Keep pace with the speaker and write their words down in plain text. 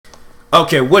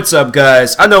Okay, what's up,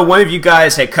 guys? I know one of you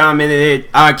guys had commented.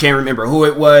 I can't remember who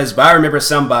it was, but I remember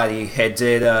somebody had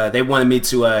they wanted me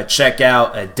to check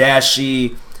out a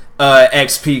Dashi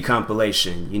XP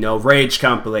compilation. You know, Rage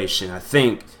compilation. I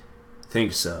think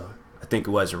so. I think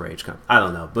it was a Rage comp. I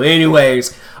don't know, but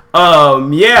anyways,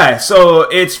 yeah. So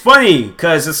it's funny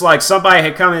because it's like somebody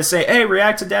had come and say, "Hey,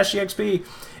 react to Dashi XP,"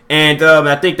 and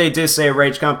I think they did say a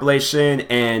Rage compilation,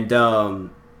 and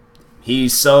he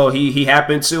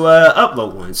happened to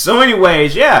upload one. So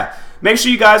anyways, yeah, make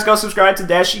sure you guys go subscribe to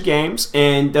Dashi Games,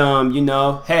 and you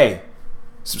know, hey,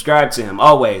 subscribe to him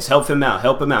always. Help him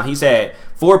out. He's at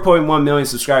 4.1 million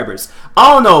subscribers.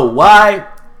 I don't know why.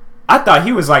 I thought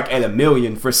he was like at 1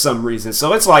 million for some reason.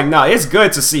 So it's like, nah, it's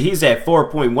good to see he's at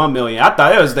 4.1 million. I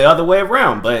thought it was the other way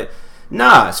around, but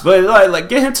nah, but like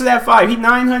get him to that 5. He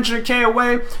 900K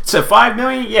away to 5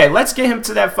 million. Yeah, let's get him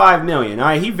to that 5 million. All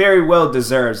right, he very well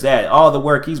deserves that. All the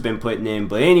work he's been putting in.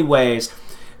 But anyways,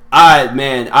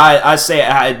 I say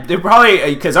they're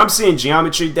probably because I'm seeing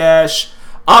Geometry Dash.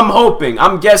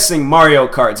 I'm guessing Mario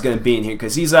Kart's gonna be in here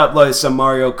because he's uploaded some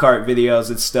Mario Kart videos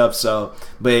and stuff. So,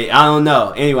 but I don't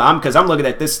know. Anyway, I'm looking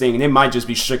at this thing and it might just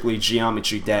be strictly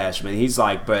Geometry Dash. Man, he's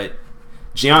like, but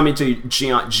Geometry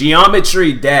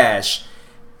Dash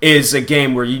is a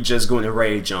game where you just going to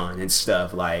rage on and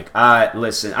stuff. Like,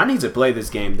 listen, I need to play this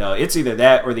game though. It's either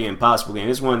that or the Impossible game.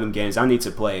 It's one of them games I need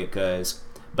to play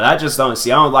but I just don't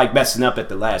see. I don't like messing up at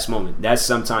the last moment. That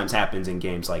sometimes happens in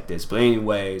games like this. But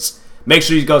anyways, make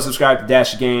sure you go subscribe to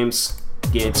Dashi Games.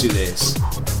 Get into this.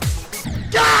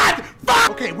 God!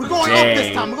 Fuck! Okay, we're going up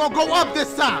this time. We're gonna go up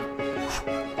this time.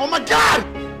 Oh my God!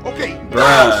 Okay.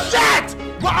 Bruh. Oh shit!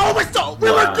 We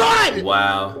were good!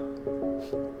 Wow.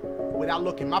 Without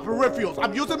looking, my peripherals.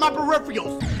 I'm using my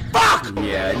peripherals. Fuck!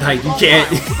 Yeah, like you can't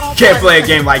play a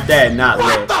game like that and not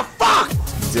what look. The fuck?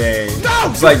 Dang.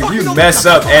 No, it's like if you mess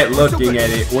up at looking at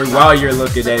it or while you're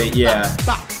looking at it, yeah.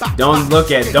 Don't look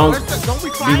at it. Don't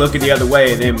be looking the other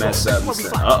way and then mess up.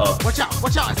 Uh-oh. Watch out.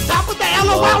 Stop with the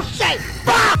LOL shit.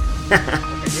 Fuck!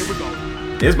 Okay, here we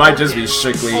go. This might just be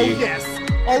strictly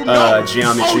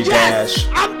Geometry Dash.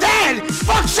 I'm dead!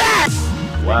 Fuck shit!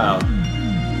 Wow.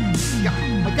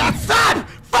 I got stunned!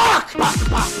 Fuck!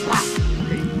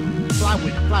 Fly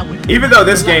with it. Even though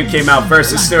this game came out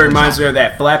first, it still reminds me of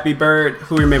that Flappy Bird.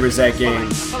 Who remembers that game?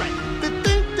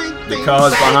 The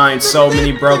cause behind so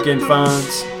many broken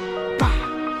phones.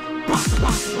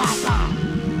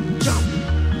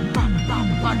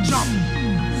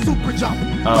 Super jump.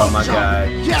 Oh my God.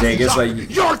 Dang, it's like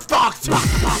you're fucked.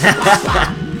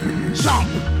 Jump.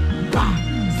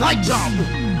 Side jump.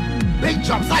 Big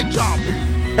jump, side jump.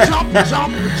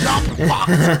 Jump.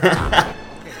 Fuck.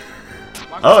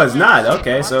 Oh, it's not.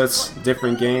 Okay, so it's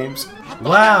different games.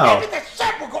 Wow. Maybe the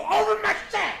shit will go over my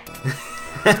shit.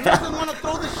 He doesn't want to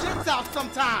throw the shits out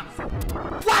sometimes.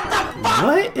 What the fuck?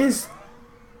 What is?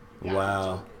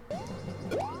 Wow.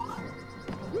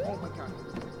 Oh my God.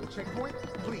 Checkpoint,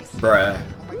 please. Bruh.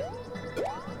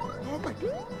 Oh my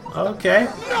God. Okay.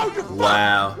 No, you fuck.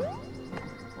 Wow.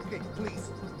 Okay, please.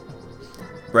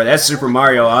 Bruh, that's Super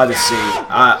Mario Odyssey.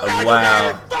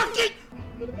 Wow. Fucking.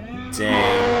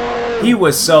 Dang. He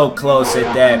was so close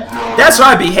at that. That's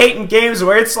why I be hating games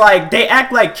where it's like they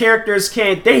act like characters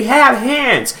can't. They have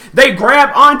hands. They grab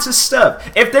onto stuff.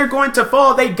 If they're going to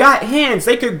fall, they got hands.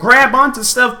 They could grab onto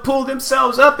stuff, pull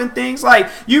themselves up and things. Like,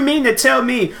 you mean to tell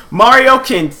me Mario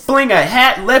can fling a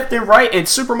hat left and right in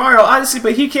Super Mario Odyssey,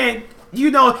 but he can't, you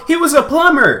know, he was a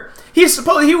plumber. He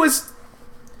was...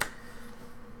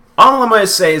 All I'm going to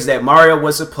say is that Mario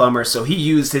was a plumber, so he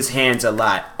used his hands a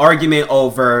lot. Argument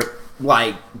over,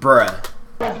 like, bruh.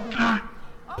 Oh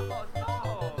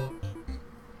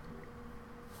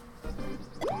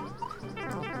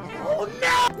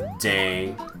no!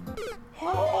 Dang.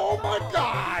 Oh my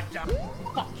God!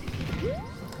 Fuck you.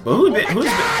 But who's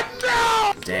been?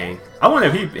 No! Dang. I wonder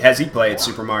if has he played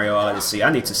Super Mario Odyssey.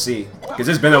 I need to see. Because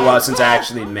it's been a while since I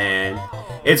actually, man.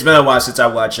 It's been a while since I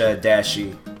watched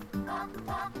Dashi.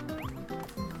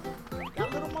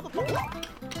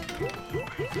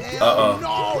 Uh-oh.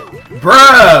 No!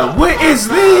 Bruh, what is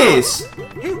this?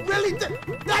 He really did.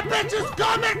 That bitch is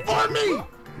coming for me!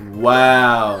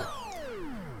 Wow.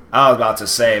 I was about to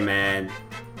say, man.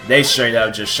 They straight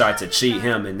up just tried to cheat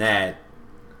him in that.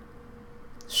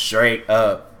 Straight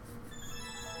up.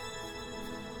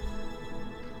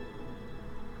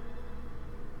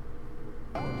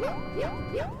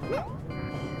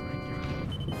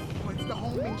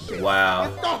 Wow.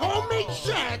 It's the homemade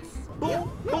shits!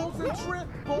 Bulls and trip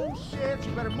bullshit.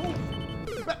 You better move.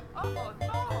 Oh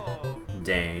no.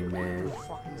 Dang, man.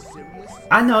 Fucking serious?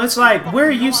 I know, it's like, where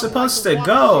are you supposed to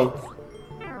go?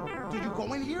 Do you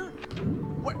go in here? here?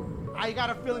 What? I got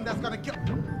a feeling that's gonna kill.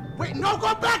 Wait, no,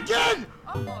 go back in!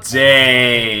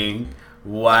 Dang.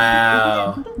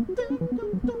 Wow.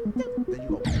 There you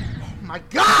go. Oh my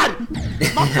God!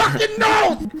 My fucking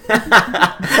nose!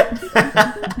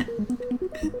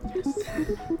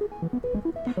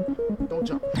 Don't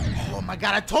jump. Oh my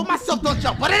God, I told myself don't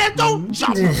jump. What did I do?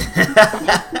 Jump!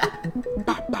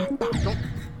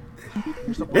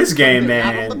 This game,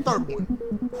 man. The third one.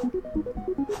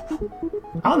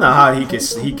 I don't know how he could.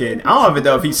 I don't even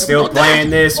know if he's still playing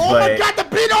this, oh my but God, the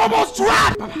beat almost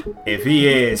dropped. if he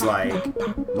is, like,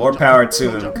 more power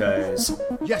to him, cause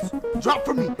yes, drop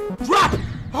for me, drop.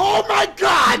 Oh my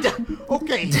God.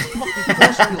 Okay, fucking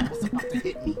force field was about to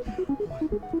hit me.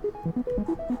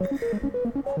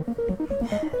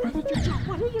 Why did you jump?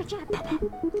 Why did you jump?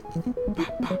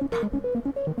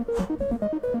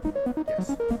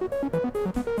 Yes.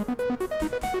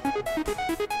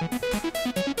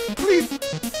 Please.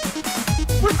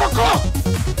 Where's the call?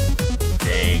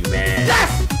 dang, man.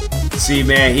 Yes. See,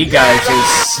 man, he guys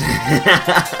just.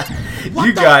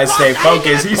 You guys stay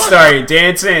focused. He started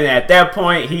dancing. At that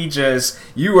point,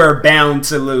 you were bound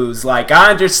to lose. Like,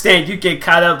 I understand you get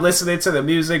caught up listening to the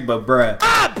music, but bruh,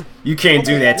 you can't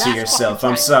do that to yourself.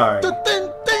 I'm sorry. This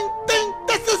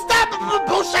is that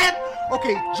bullshit.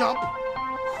 Okay, jump.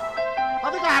 I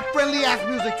think I have friendly ass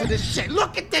music to this shit.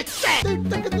 Look at this shit.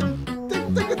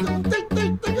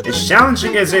 As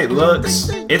challenging as it looks,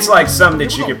 it's like something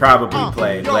that you could probably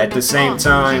play, but at the same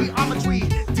time, Geometry,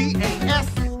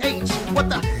 D-A-S-H, what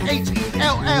the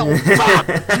H-E-L-L,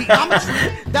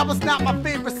 geometry, that was not my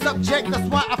favorite subject, that's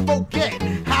why I forget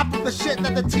half of the shit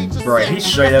that the teacher said. Bro, he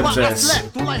straight up That's why I just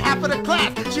slept through like half of the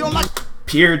class. She don't like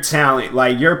pure talent.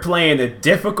 Like, you're playing a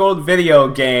difficult video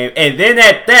game, and then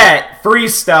at that,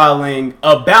 freestyling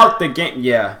about the game.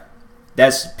 Yeah,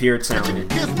 that's pure talent.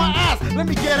 kiss my ass, let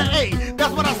me get an A.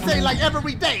 That's what I say like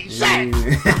every day. Shit!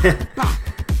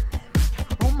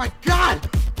 Oh my God!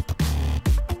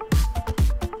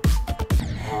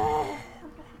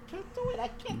 I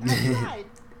tried,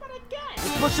 but I can't.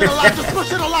 Just push it a lot, just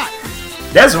push it a lot.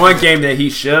 That's one game that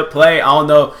he should play. I don't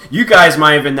know. You guys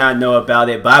might even not know about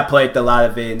it, but I played a lot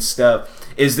of it and stuff.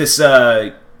 Is this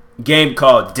game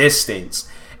called Distance.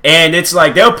 And it's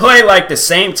like they'll play like the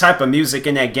same type of music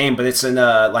in that game, but it's in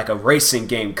like a racing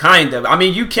game, kind of. I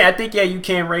mean, you can you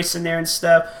can race in there and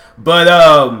stuff, but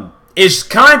it's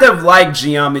kind of like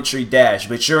Geometry Dash,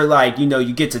 but you're like, you know,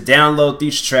 you get to download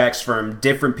these tracks from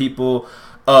different people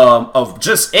of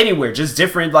just anywhere, just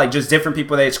different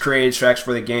people that's created tracks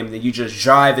for the game, and then you just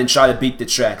drive and try to beat the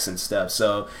tracks and stuff.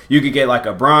 So you could get like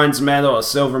a bronze medal, a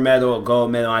silver medal, a gold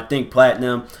medal, I think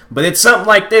platinum, but it's something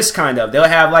like this kind of. They'll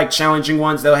have like challenging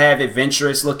ones, they'll have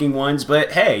adventurous looking ones,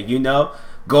 but hey, you know,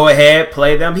 go ahead,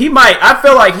 play them. I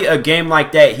feel like a game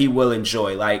like that he will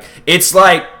enjoy. Like, it's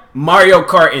like Mario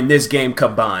Kart and this game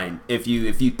combined, if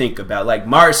you think about it.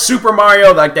 Like Super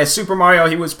Mario, like that Super Mario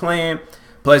he was playing,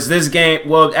 plus this game,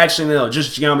 well, actually no,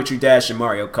 just Geometry Dash and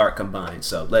Mario Kart combined.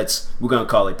 So we're gonna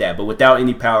call it that. But without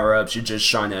any power-ups, you're just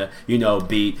trying to, you know,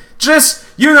 beat. Just,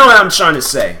 you know what I'm trying to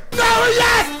say. No,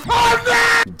 yes!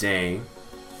 Oh, no! Dang.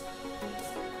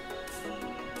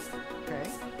 Okay.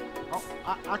 Oh,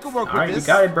 I can work All right, with this.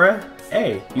 you got it, bruh.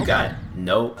 Hey, you got it.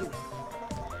 Nope. I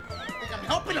think I'm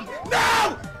helping him.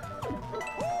 No!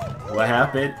 What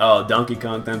happened? Oh, Donkey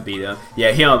Kong done beat him.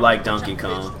 Yeah, he don't like Donkey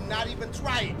Kong. Not even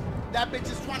try it. That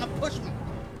bitch is trying to push me.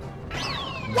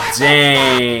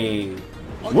 Dang.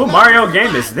 What Mario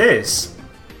game is this?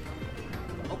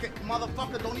 Okay,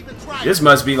 motherfucker, don't even try. This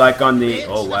must be like on the,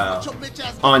 oh wow,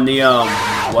 on the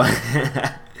what?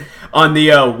 On the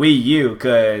Wii U,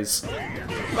 cause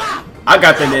I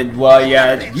got the, well,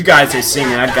 yeah, you guys have seen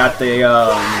it. I got the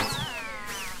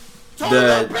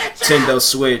Nintendo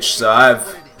Switch, so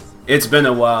it's been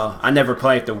a while. I never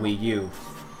played the Wii U.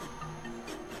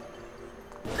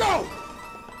 Go!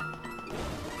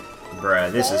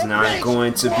 Bruh, this is not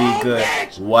going to be good.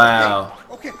 Wow.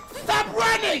 Okay, stop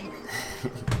running!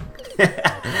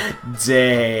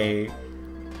 Dang.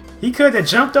 He could have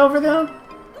jumped over them?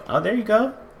 Oh, there you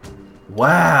go.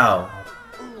 Wow.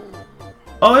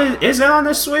 Oh, is that on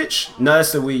the Switch? No,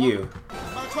 that's the Wii U.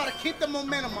 I'm gonna try to keep the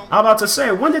momentum on. I'm about to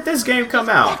say, when did this game come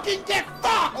out? Fucking get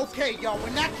fucked! Okay, y'all, we're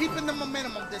not keeping the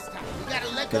momentum on this time. We gotta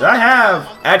let go. Because I have,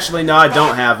 actually, no, I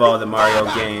don't have all the Mario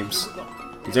games.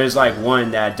 There's like one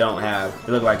that I don't have.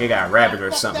 It looked like it got a rabbit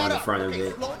or something on the front of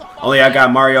it. Only I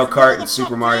got Mario Kart and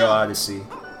Super Mario Odyssey.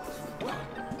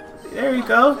 There you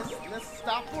go. Let's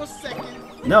stop for a second.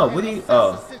 No, what do you,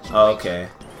 oh, okay.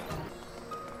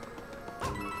 I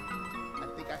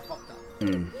think I fucked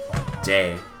up.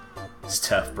 Dang. It's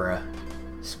tough, bruh.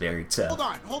 It's very tough.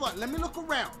 Hold on. Let me look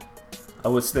around.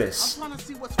 Oh, what's this? I'm trying to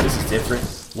see what's This is different.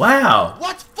 Wow.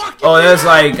 What's fucking? Oh, that's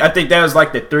like, I think that was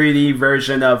like the 3D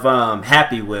version of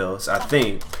Happy Wheels, I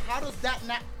think. How does that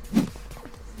not?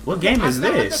 What game is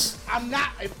this? I'm not.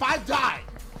 If I die,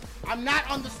 I'm not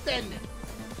understanding.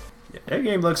 That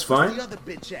game looks fun. The other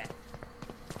bitch at?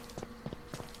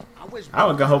 I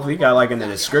would go, hopefully you got like in the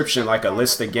description like a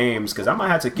list of games, because I might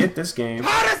have to get this game.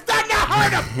 How does that not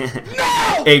hurt him?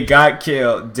 No! It got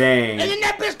killed, dang. And then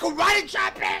that bitch karate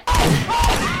chop it.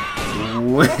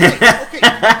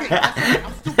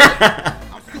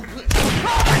 I'm stupid.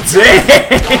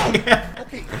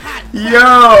 Dang.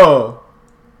 Yo.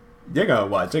 They're gonna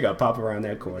watch. They're gonna pop around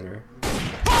that corner.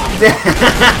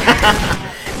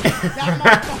 That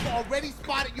motherfucker already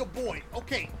spotted your boy.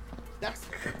 Okay. That's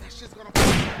just gonna.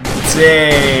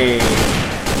 Dang.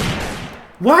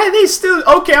 Why are they still?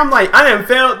 Okay, I'm like, I done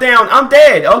fell down. I'm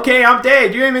dead. Okay, I'm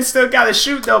dead. You even still gotta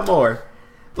shoot no more.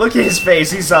 Look at his face.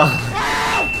 He's all.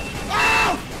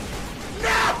 Oh!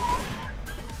 No!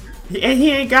 And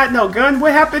he ain't got no gun.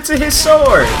 What happened to his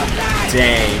sword?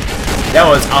 Dang. That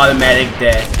was automatic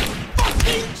death.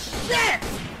 Fucking shit!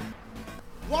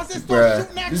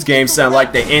 Bruh, this game sounds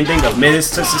like the ending of Menace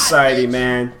to Society,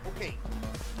 man. Okay.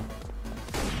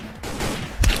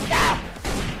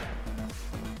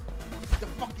 The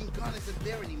fucking gun isn't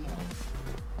there anymore.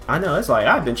 I know, it's like,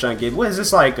 I've been trying to get, what is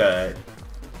this, like the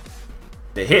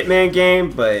Hitman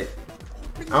game, but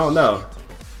I don't know.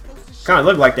 Kind of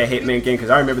looked like that Hitman game, because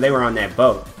I remember they were on that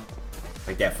boat.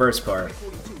 Like that first part.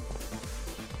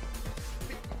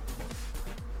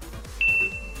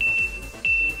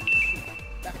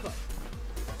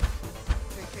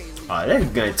 Oh, that's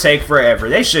gonna take forever.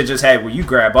 They should just have where you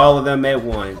grab all of them at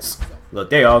once. Look,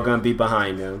 they all gonna be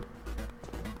behind them.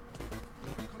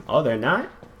 Oh, they're not?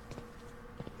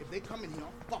 If they come in here,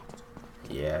 I'm fucked.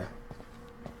 Yeah.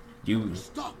 You I'm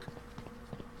stuck.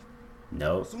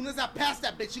 No. As soon as I pass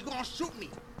that bitch, you gonna shoot me.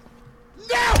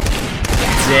 No!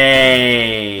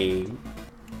 Dang.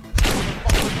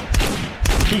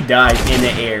 He died in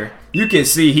the air. You can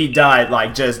see he died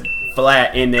like just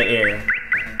flat in the air.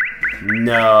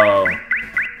 No.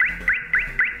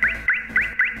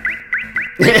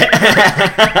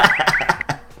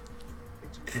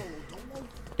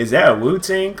 Is that a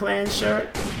Wu-Tang Clan shirt?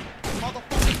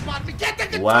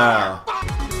 Wow.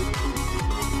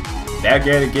 Back at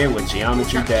it again with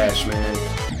Geometry Dash, man.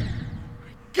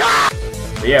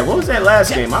 But yeah, what was that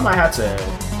last game? I might have to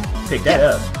pick that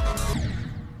up.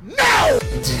 No!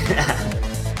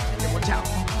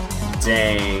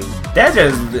 Dang. That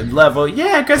just level.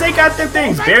 Yeah, because they got them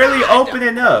things barely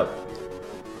opening up.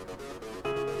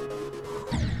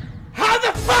 How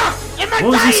the fuck am I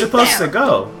Where was he dying supposed there? to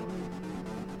go?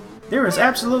 There was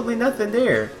absolutely nothing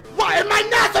there. Why am I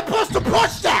not supposed to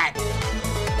push that?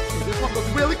 This one goes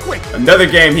really quick. Another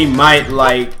game he might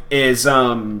like is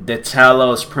the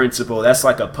Talos Principle. That's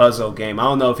like a puzzle game. I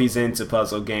don't know if he's into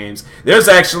puzzle games. There's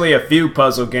actually a few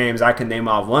puzzle games I can name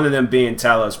off. One of them being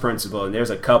Talos Principle, and there's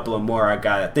a couple of more I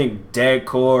got. I think Dead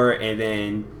Core and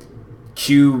then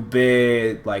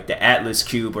Cubit, like the Atlas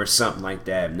Cube or something like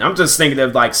that. And I'm just thinking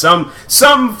of like something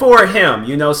for him,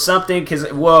 you know, something because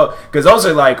those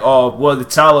are like, oh well, the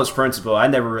Talos Principle. I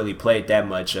never really played that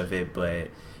much of it, but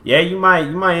yeah, you might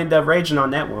end up raging on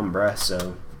that one, bruh.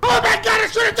 So. Oh my god, I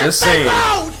should have just saying.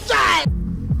 Oh shit!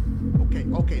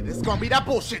 Okay, this is gonna be that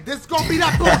bullshit. This is gonna be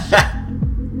that bullshit.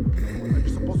 Are you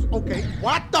supposed to? Okay,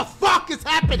 what the fuck is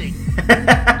happening?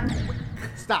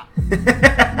 Stop.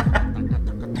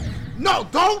 No,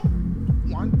 don't.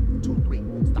 1, 2, 3.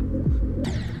 Stop.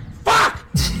 Fuck!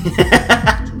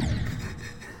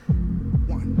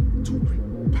 1, 2,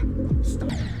 3.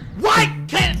 Stop. Why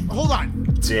can't? Hold on.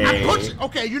 I'm pushing.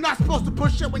 Okay, you're not supposed to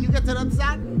push it when you get to the other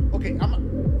side. Okay,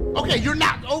 okay, you're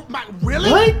not. Oh my, really?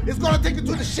 What? It's gonna take you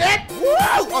to the shed?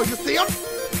 Whoa! Oh, you see him?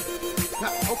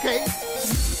 Okay.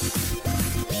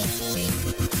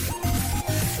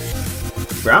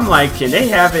 Bro, I'm like, can they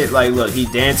have it like, look, he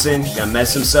dancing, gonna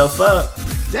mess himself up.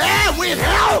 Damn, we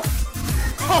help!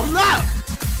 Oh no!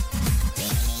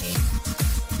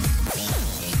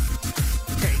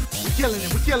 Okay,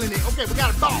 we're killing it. Okay, we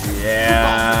got a ball.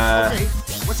 Yeah. Okay,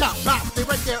 watch out, bounce, stay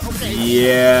right there, okay.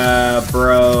 Yeah,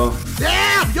 bro.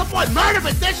 Damn, your boy murdered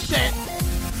with this shit!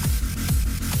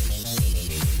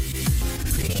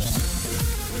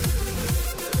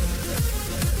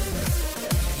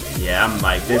 Yeah, I'm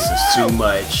like, this is too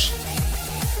much.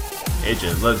 It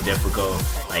just looks difficult.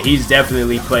 Like, he's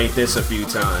definitely played this a few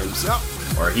times. Yep.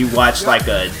 Or he watched like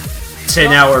a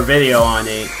 10-hour video on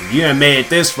it. If you ain't made it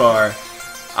this far,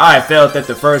 I failed at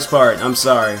the first part. I'm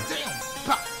sorry.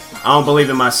 I don't believe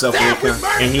in myself when it comes.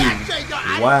 And he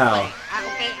wow.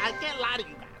 Okay, I can't lie to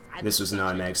you guys. This was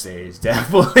not max stage,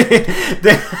 definitely.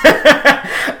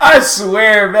 I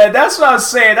swear, man. That's what I'm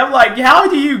saying. I'm like, how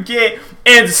do you get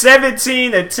in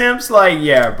 17 attempts? Like,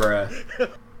 yeah, bruh.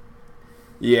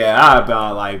 Yeah, I'm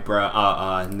about like,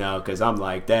 bruh, no, because I'm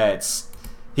like,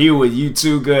 you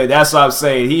too good. That's what I'm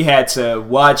saying. He had to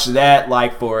watch that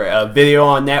like for a video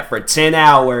on that for 10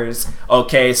 hours.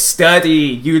 Okay, study,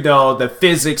 you know, the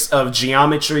physics of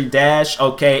Geometry Dash.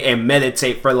 Okay, and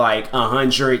meditate for like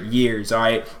 100 years. All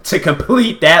right, to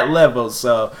complete that level.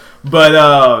 So, but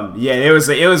yeah, it was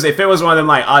if it was one of them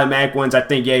like automatic ones, I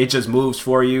think yeah, it just moves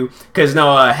for you. Cause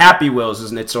no, Happy Wheels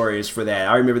was notorious for that.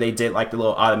 I remember they did like the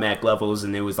little automatic levels,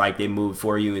 and it was like they moved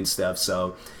for you and stuff.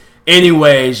 So,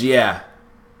 anyways, yeah.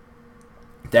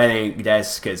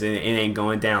 That's because it ain't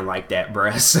going down like that,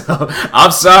 bruh. So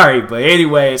I'm sorry, but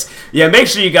anyways, yeah, make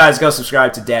sure you guys go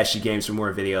subscribe to Dashy Games for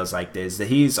more videos like this.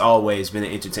 He's always been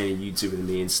an entertaining YouTuber to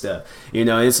me and stuff. You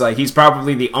know, it's like he's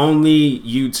probably the only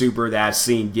YouTuber that I've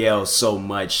seen yell so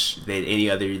much that any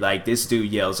other, like, this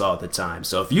dude yells all the time.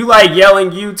 So if you like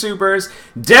yelling YouTubers,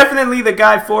 definitely the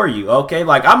guy for you, okay?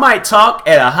 Like, I might talk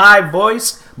at a high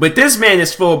voice, but this man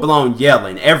is full-blown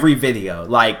yelling every video.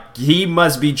 Like, he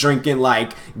must be drinking,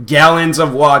 like, gallons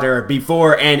of water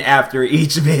before and after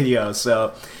each video.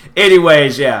 So,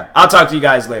 anyways, yeah. I'll talk to you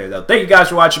guys later, though. Thank you guys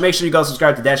for watching. Make sure you go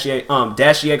subscribe to Dashy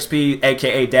XP,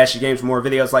 a.k.a. Dashy Games, for more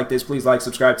videos like this. Please like,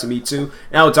 subscribe to me, too.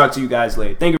 And I will talk to you guys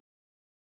later. Thank you.